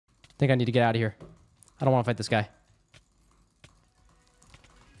think I need to get out of here. I don't want to fight this guy.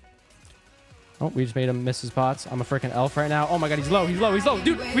 Oh, we just made him miss his pots. I'm a freaking elf right now. Oh my god, he's low. He's low. He's low.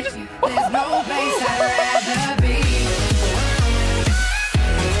 Dude, we just... There's no place I'd rather be.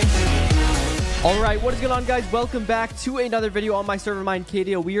 All right, what is going on, guys? Welcome back to another video on my server,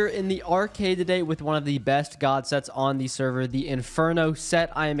 Minecadia. We are in the arcade today with one of the best god sets on the server, the Inferno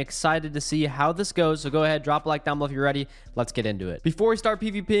set. I am excited to see how this goes, so go ahead, drop a like down below if you're ready. Let's get into it. Before we start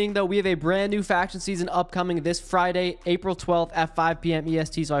PvPing, though, we have a brand new faction season upcoming this Friday, April 12th at 5 p.m.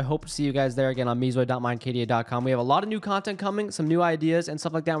 EST, so I hope to see you guys there again on MeeZoid.minecadia.com. We have a lot of new content coming, some new ideas and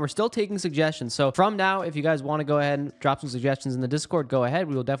stuff like that, and we're still taking suggestions. So from now, if you guys want to go ahead and drop some suggestions in the Discord, go ahead.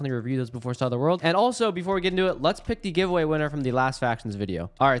 We will definitely review those before Start of the World. And also, before we get into it, let's pick the giveaway winner from the last factions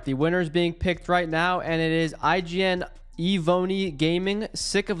video. All right, the winner is being picked right now, and it is IGN Evoni Gaming.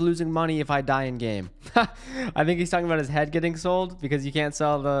 Sick of losing money if I die in game. I think he's talking about his head getting sold because you can't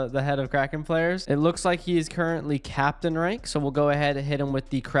sell the head of Kraken players. It looks like he is currently captain rank, so we'll go ahead and hit him with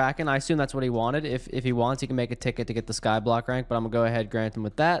the Kraken. I assume that's what he wanted. If he wants, he can make a ticket to get the Skyblock rank, but I'm gonna go ahead and grant him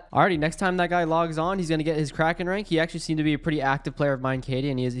with that. Alrighty, next time that guy logs on, he's gonna get his Kraken rank. He actually seemed to be a pretty active player of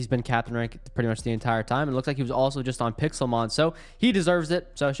Minecadia, and he's been captain rank pretty much the entire time. It looks like he was also just on Pixelmon, so he deserves it.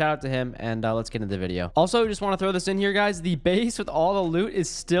 So shout out to him, and let's get into the video. Also, just want to throw this in here, guys. The base with all the loot is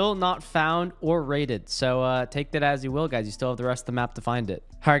still not found or rated, so take that as you will, guys. You still have the rest of the map to find it.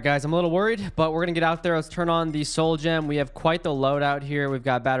 All right, guys, I'm a little worried, but we're gonna get out there. Let's turn on the soul gem. We have quite the loadout here. We've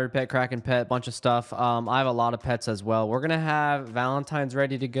got battery pet, Kraken pet, bunch of stuff. I have a lot of pets as well. We're gonna have Valentine's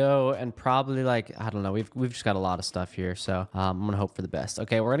ready to go, and probably, like, I don't know, we've just got a lot of stuff here, so I'm gonna hope for the best.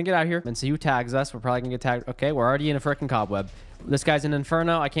 Okay, we're gonna get out here and see who tags us. We're probably gonna get tagged. Okay, we're already in a freaking cobweb. This guy's in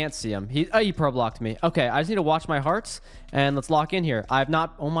Inferno. I can't see him. He pro blocked me. Okay, I just need to watch my hearts, and let's lock in here. I've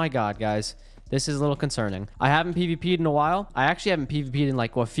not... Oh my god, guys. This is a little concerning. I haven't PvP'd in a while. I actually haven't PvP'd in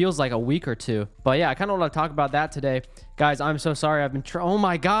like what feels like a week or two. But yeah, I kind of want to talk about that today. Guys, I'm so sorry. I've been... Oh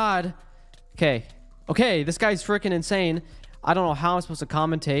my god. Okay. Okay, this guy's freaking insane. I don't know how I'm supposed to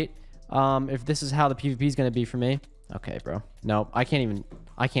commentate if this is how the PvP is going to be for me. Okay, bro. No, I can't even...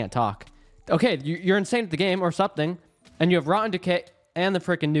 I can't talk. Okay, you're insane at the game or something. And you have Rotten Decay and the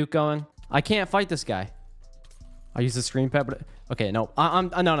freaking nuke going. I can't fight this guy. I use the screen pad, but okay, no. No.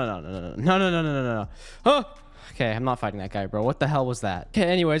 Oh, okay, I'm not fighting that guy, bro. What the hell was that? Okay,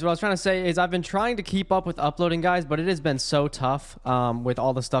 anyways, what I was trying to say is I've been trying to keep up with uploading, guys, but it has been so tough with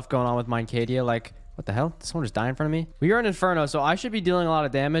all the stuff going on with Minecadia. Like, what the hell? Did someone just die in front of me? We are in Inferno, so I should be dealing a lot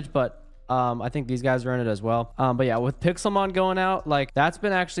of damage, but I think these guys are in it as well. But yeah, with Pixelmon going out, like, that's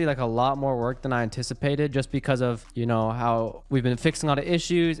been actually like a lot more work than I anticipated, just because of, you know, how we've been fixing a lot of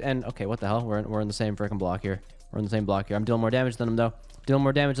issues. And okay, what the hell? We're in the same freaking block here. We're in the same block here. I'm dealing more damage than him, though. Dealing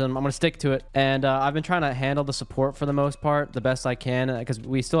more damage than him. I'm gonna stick to it. And I've been trying to handle the support for the most part the best I can, because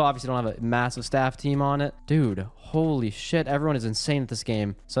we still obviously don't have a massive staff team on it. Dude, holy shit, everyone is insane at this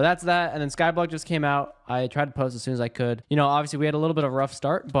game. So that's that. And then Skyblock just came out. I tried to post as soon as I could. You know, obviously we had a little bit of a rough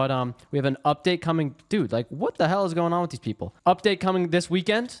start, but we have an update coming. Dude, like, what the hell is going on with these people? Update coming this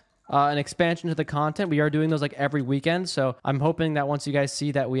weekend. An expansion to the content. We are doing those like every weekend, so I'm hoping that once you guys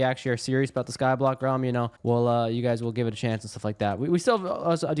see that we actually are serious about the Skyblock realm, you know, you guys will give it a chance and stuff like that. We still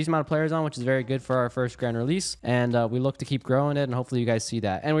have a decent amount of players on, which is very good for our first grand release, and we look to keep growing it, and hopefully you guys see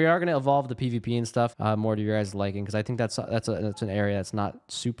that. And we are going to evolve the PvP and stuff more to your guys' liking, because I think that's an area that's not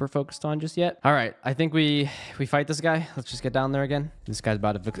super focused on just yet. All right, I think we fight this guy. Let's just get down there again. This guy's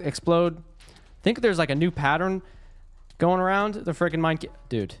about to explode. I think there's like a new pattern going around the freaking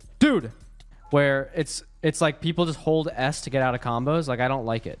dude, where it's like people just hold S to get out of combos. Like, I don't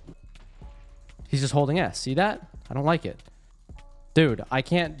like it. He's just holding S. See that? I don't like it. Dude, I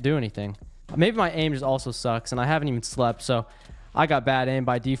can't do anything. Maybe my aim just also sucks, and I haven't even slept, so I got bad aim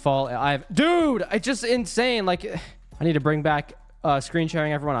by default. Dude, it's just insane. Like, I need to bring back screen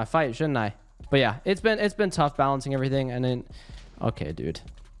sharing everyone I fight, shouldn't I? But yeah, it's been tough balancing everything, and then okay, dude.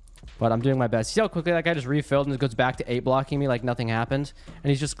 But I'm doing my best. See how quickly that guy just refilled and just goes back to 8 blocking me like nothing happened?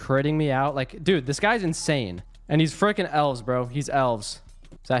 And he's just critting me out. Like, dude, this guy's insane. And he's freaking elves, bro. He's elves.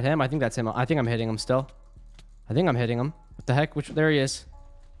 Is that him? I think that's him. I think I'm hitting him still. I think I'm hitting him. What the heck? There he is.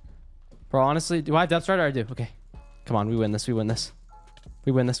 Bro, honestly, do I have Depth Strider? I do. Okay. Come on, we win this. We win this.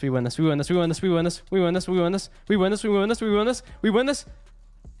 We win this. We win this. We win this. We win this. We win this. We win this. We win this. We win this. We win this. We win this. We win this.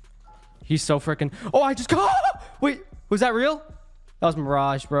 He's so freaking... Oh, I just got... Wait, was that real? That was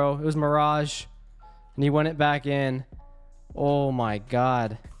Mirage, bro. It was Mirage. And he went it back in. Oh my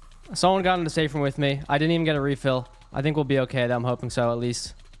god. Someone got into safe room with me. I didn't even get a refill. I think we'll be okay, though. I'm hoping so, at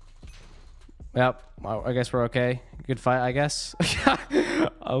least. Yep. Well, I guess we're okay. Good fight, I guess.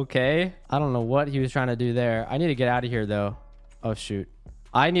 Okay. I don't know what he was trying to do there. I need to get out of here, though. Oh, shoot.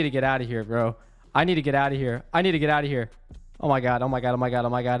 I need to get out of here, bro. I need to get out of here. I need to get out of here. Oh my god. Oh my god. Oh my god. Oh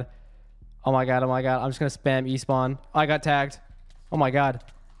my god. Oh my god. Oh my god. I'm just gonna spam E-spawn. I got tagged. Oh my god.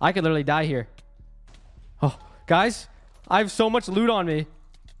 I could literally die here. Oh, guys, I have so much loot on me.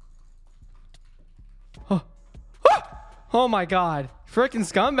 Oh, oh my god. Freaking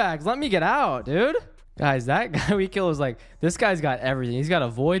scumbags. Let me get out, dude. Guys, that guy we killed was like, this guy's got everything. He's got a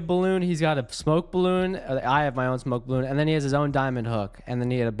void balloon. He's got a smoke balloon. I have my own smoke balloon. And then he has his own diamond hook. And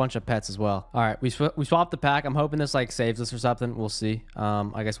then he had a bunch of pets as well. All right, we swapped the pack. I'm hoping this like saves us or something. We'll see.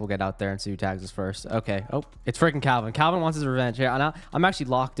 I guess we'll get out there and see who tags us first. Okay. Oh, it's freaking Calvin. Calvin wants his revenge. Yeah, I'm actually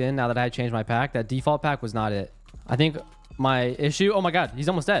locked in now that I changed my pack. That default pack was not it. I think my issue. Oh my god, he's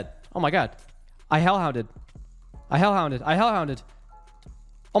almost dead. Oh my god. I hellhounded. I hellhounded.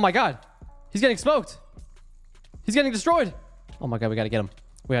 Oh my god. He's getting smoked. He's getting destroyed. Oh my god, we gotta get him.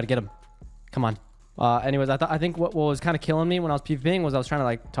 We gotta get him. Come on. Anyways, I think what was kind of killing me when I was PvPing was I was trying to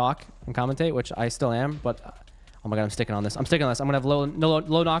like talk and commentate, which I still am. But oh my god, I'm sticking on this. I'm sticking on this. I'm gonna have low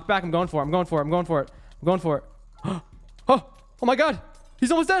knockback. I'm going for it. Oh my god,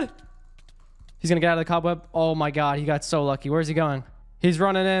 he's almost dead. He's gonna get out of the cobweb. Oh my god, he got so lucky. Where's he going? He's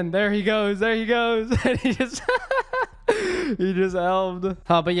running in. There he goes. And he just he just helped.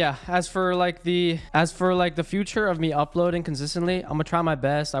 But yeah, as for like the future of me uploading consistently, I'm gonna try my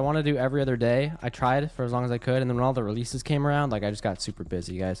best. I want to do every other day. I tried for as long as I could, and then when all the releases came around, like I just got super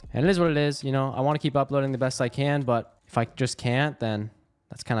busy, guys. And it is what it is. You know, I want to keep uploading the best I can, but if I just can't, then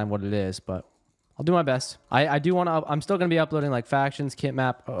that's kind of what it is. But I'll do my best. I do want to. I'm still gonna be uploading like factions, kit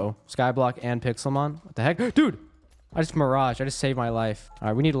map, Skyblock, and Pixelmon. What the heck, dude? I just mirage. I just saved my life. All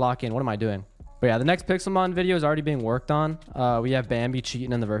right, we need to lock in. What am I doing? But yeah, the next Pixelmon video is already being worked on. We have Bambi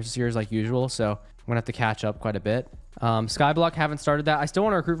cheating in the versus series like usual, so I'm gonna have to catch up quite a bit. Skyblock, haven't started that. I still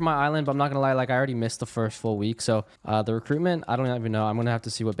want to recruit for my island, but I'm not gonna lie, like I already missed the first full week. So the recruitment, I don't even know. I'm gonna have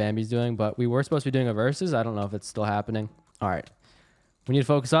to see what Bambi's doing, but we were supposed to be doing a versus. I don't know if it's still happening. All right, we need to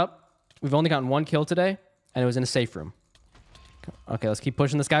focus up. We've only gotten 1 kill today, and it was in a safe room. Okay, let's keep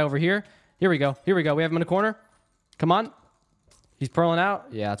pushing this guy over here. Here we go. We have him in a corner. Come on. He's pearling out.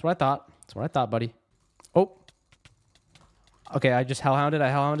 Yeah, that's what I thought. Buddy. Oh. Okay, I just hellhounded.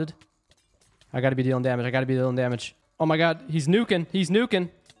 I gotta be dealing damage. Oh my god, he's nuking.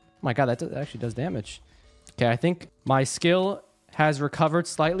 Oh my god, that actually does damage. Okay, I think my skill has recovered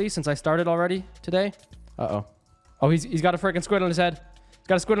slightly since I started already today. Uh-oh. Oh, he's got a freaking squid on his head.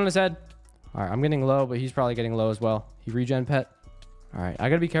 All right, I'm getting low, but he's probably getting low as well. He regen pet. All right, I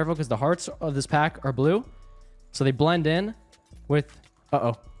gotta be careful because the hearts of this pack are blue. So they blend in with...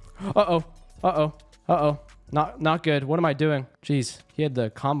 Uh-oh. Not good. What am I doing? Jeez. He had the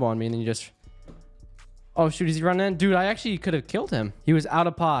combo on me and then he just... Oh, shoot. Is he running in? Dude, I actually could have killed him. He was out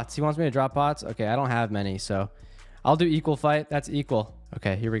of pots. He wants me to drop pots. Okay, I don't have many, so... I'll do equal fight. That's equal.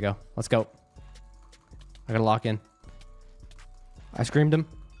 Okay, here we go. Let's go. I gotta lock in. I screamed him.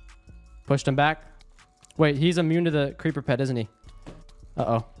 Pushed him back. Wait, he's immune to the creeper pet, isn't he?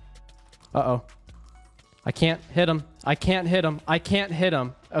 Uh-oh. I can't hit him.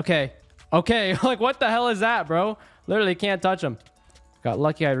 Okay. Like, what the hell is that, bro? Literally can't touch him. Got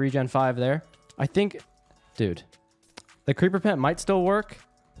lucky I regen 5 there. I think... Dude. The creeper pet might still work.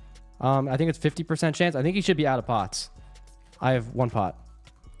 I think it's 50% chance. I think he should be out of pots. I have 1 pot.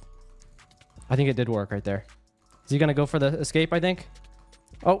 I think it did work right there. Is he going to go for the escape, I think?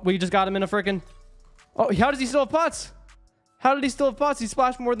 Oh, we just got him in a freaking... Oh, how does he still have pots? How did he still have pots? He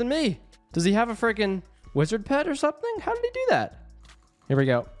splashed more than me. Does he have a freaking... wizard pet or something? How did he do that? Here we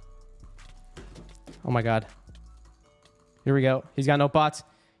go. Oh my god. Here we go. He's got no pots.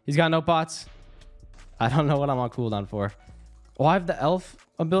 I don't know what I'm on cooldown for. Oh, I have the elf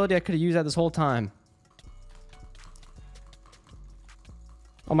ability. I could have used that this whole time.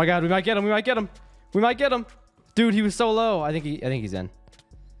 Oh my god, we might get him. Dude, he was so low. I think he's in.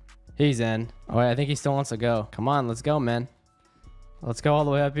 He's in. Oh wait, I think he still wants to go. Come on, let's go, man. Let's go all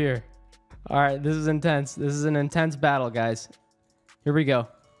the way up here. All right, this is intense. This is an intense battle, guys. Here we go.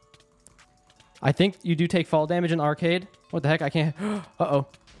 I think you do take fall damage in arcade. What the heck? I can't.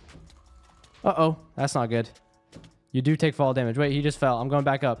 Uh-oh. That's not good. You do take fall damage. Wait, he just fell. I'm going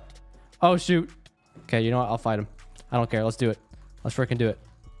back up. Oh, shoot. Okay, you know what? I'll fight him. I don't care. Let's do it. Let's freaking do it.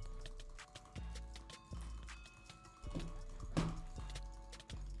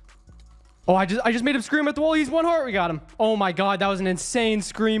 Oh, I just made him scream at the wall. He's 1 heart. We got him. Oh my God, that was an insane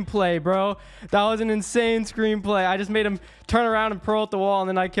screenplay, bro. That was an insane screenplay. I just made him turn around and pearl at the wall, and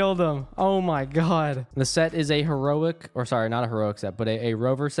then I killed him. Oh my God. The set is a heroic, or sorry, not a heroic set, but a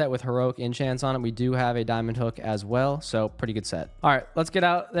rover set with heroic enchants on it. We do have a diamond hook as well, so pretty good set. All right, let's get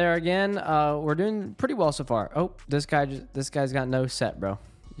out there again. We're doing pretty well so far. Oh, this guy's got no set, bro.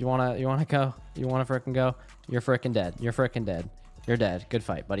 You wanna go? You wanna frickin' go? You're frickin' dead. You're frickin' dead. You're dead. Good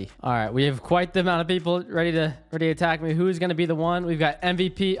fight, buddy. All right, we have quite the amount of people ready to attack me. Who's gonna be the one? We've got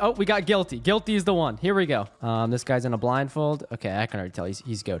MVP. Oh, we got Guilty. Guilty is the one. Here we go. This guy's in a blindfold. Okay, I can already tell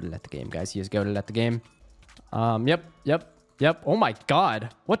he's goated at the game, guys. He is goated at the game. Yep. Oh my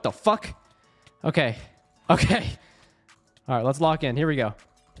God. What the fuck? Okay. All right, let's lock in. Here we go.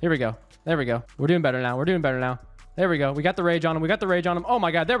 There we go. We're doing better now. There we go. We got the rage on him. Oh my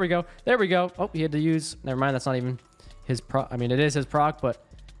God. There we go. Oh, he had to use. Never mind. That's not even his proc. I mean, it is his proc, but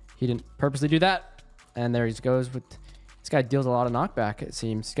he didn't purposely do that. And there he goes with. This guy deals a lot of knockback, it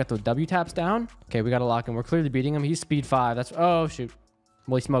seems. He's got the W taps down. Okay, we got to lock him. We're clearly beating him. He's speed 5. That's. Oh, shoot.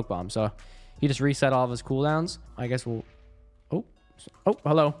 Well, he smoke bomb. So he just reset all of his cooldowns. I guess we'll. Oh,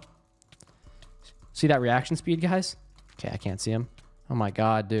 hello. See that reaction speed, guys? Okay, I can't see him. Oh my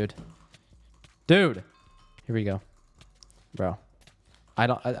God, dude. Here we go, bro. I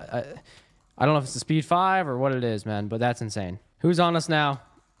don't know if it's the speed 5 or what it is, man, but that's insane. Who's on us now?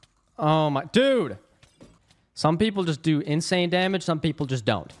 Oh my, dude. Some people just do insane damage. Some people just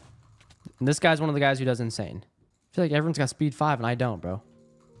don't. And this guy's one of the guys who does insane. I feel like everyone's got speed 5 and I don't, bro.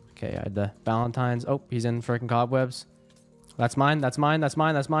 Okay, I had the Valentine's. Oh, he's in freaking cobwebs. That's mine.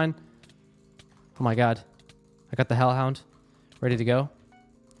 Oh my God. I got the Hellhound ready to go.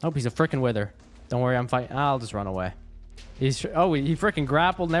 Oh, he's a freaking wither. Don't worry, I'm fighting. I'll just run away. He freaking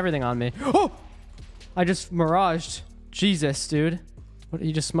grappled and everything on me. Oh! I just miraged. Jesus, dude. What,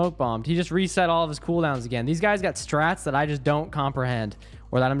 he just smoke bombed. He just reset all of his cooldowns again. These guys got strats that I just don't comprehend,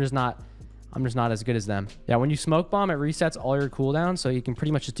 or that I'm just not as good as them. Yeah, when you smoke bomb, it resets all your cooldowns, so you can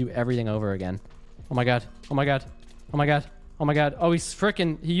pretty much just do everything over again. Oh my God. Oh he's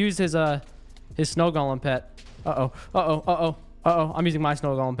freaking. He used his snow golem pet. I'm using my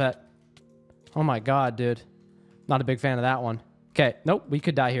snow golem pet. Oh my God, dude. Not a big fan of that one. Okay, nope, we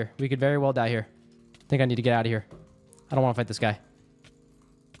could die here. We could very well die here. I think I need to get out of here. I don't want to fight this guy.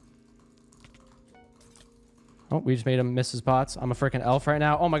 Oh, we just made him miss his pots. I'm a freaking elf right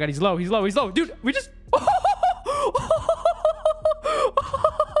now. Oh my God, he's low. Dude, we just...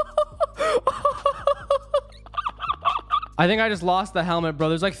 I think I just lost the helmet, bro.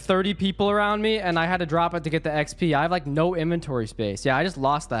 There's like 30 people around me, and I had to drop it to get the XP. I have like no inventory space. Yeah, I just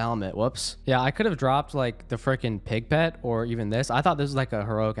lost the helmet. Whoops. Yeah, I could have dropped like the freaking pig pet or even this. I thought this was like a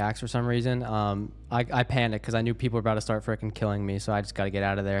heroic axe for some reason. I panicked because I knew people were about to start freaking killing me, so I just got to get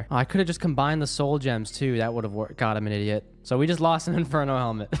out of there. Oh, I could have just combined the soul gems too. That would have worked. God, I'm an idiot. So we just lost an Inferno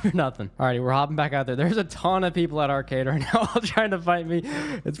helmet for nothing. Alrighty, we're hopping back out there. There's a ton of people at arcade right now all trying to fight me.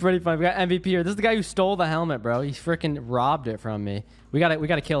 It's pretty fun. We got MVP here. This is the guy who stole the helmet, bro. He freaking robbed it from me. We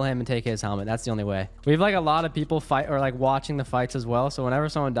gotta kill him and take his helmet. That's the only way. We have like a lot of people fight or like watching the fights as well. So whenever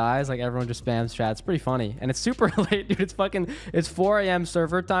someone dies, like everyone just spams chat. It's pretty funny. And it's super late, dude. It's 4 a.m.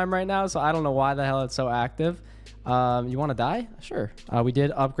 server time right now. So I don't know why the hell it's so active. You want to die? Sure. We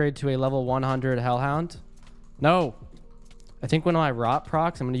did upgrade to a level 100 Hellhound. No. I think when I rot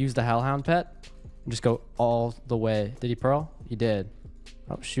procs, I'm going to use the Hellhound pet and just go all the way. Did he pearl? He did.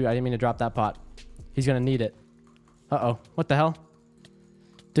 Oh, shoot. I didn't mean to drop that pot. He's going to need it. Uh-oh. What the hell?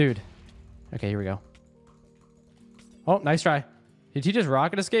 Dude. Okay, here we go. Oh, nice try. Did he just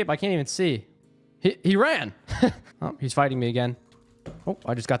rocket escape? I can't even see. He ran. Oh, he's fighting me again. Oh,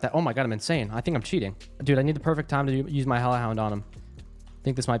 I just got that. Oh my God, I'm insane. I think I'm cheating. Dude, I need the perfect time to use my Hellhound on him. I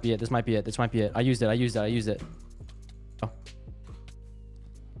think this might be it. I used it.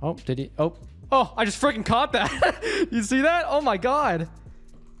 Oh, did he? Oh, I just freaking caught that. You see that? Oh my God.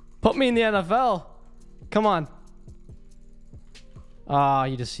 Put me in the NFL. Come on. Oh,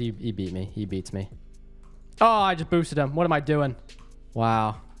 he beat me. He beats me. Oh, I just boosted him. What am I doing?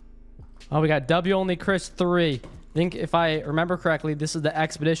 Wow. Oh, we got W only Chris 3. I think if I remember correctly, this is the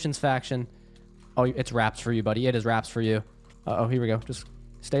Expeditions faction. Oh, it's wraps for you, buddy. It is wraps for you. Uh-oh, here we go. Just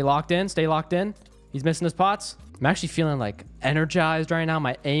stay locked in. He's missing his pots. I'm actually feeling like energized right now.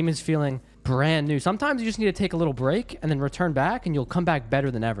 My aim is feeling brand new. Sometimes you just need to take a little break and then return back and you'll come back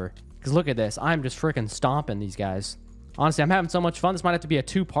better than ever. Because look at this. I'm just freaking stomping these guys. Honestly, I'm having so much fun. This might have to be a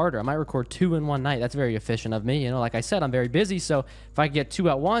 2-parter. I might record 2 in one night. That's very efficient of me. You know, like I said, I'm very busy. So if I could get 2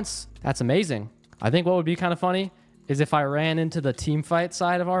 at once, that's amazing. I think what would be kind of funny is if I ran into the team fight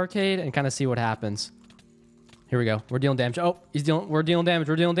side of arcade and kind of see what happens. Here we go. We're dealing damage. Oh, we're dealing damage.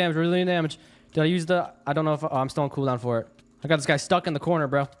 We're dealing damage. We're dealing damage. Did I use the... I don't know if... Oh, I'm still on cooldown for it. I got this guy stuck in the corner,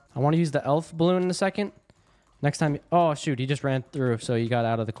 bro. I want to use the elf balloon in a second. Next time... Oh, shoot. He just ran through, so he got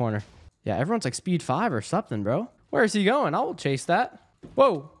out of the corner. Yeah, everyone's like speed 5 or something, bro. Where is he going? I'll chase that.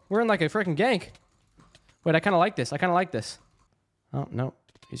 Whoa. We're in like a freaking gank. Wait, I kind of like this. I kind of like this. Oh, no.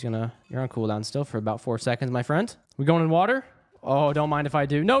 He's gonna... You're on cooldown still for about 4 seconds, my friend. We going in water? Oh, don't mind if I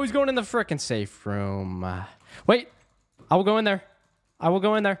do. No, he's going in the freaking safe room. Wait. I will go in there. I will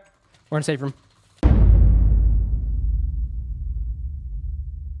go in there. We're in safe room.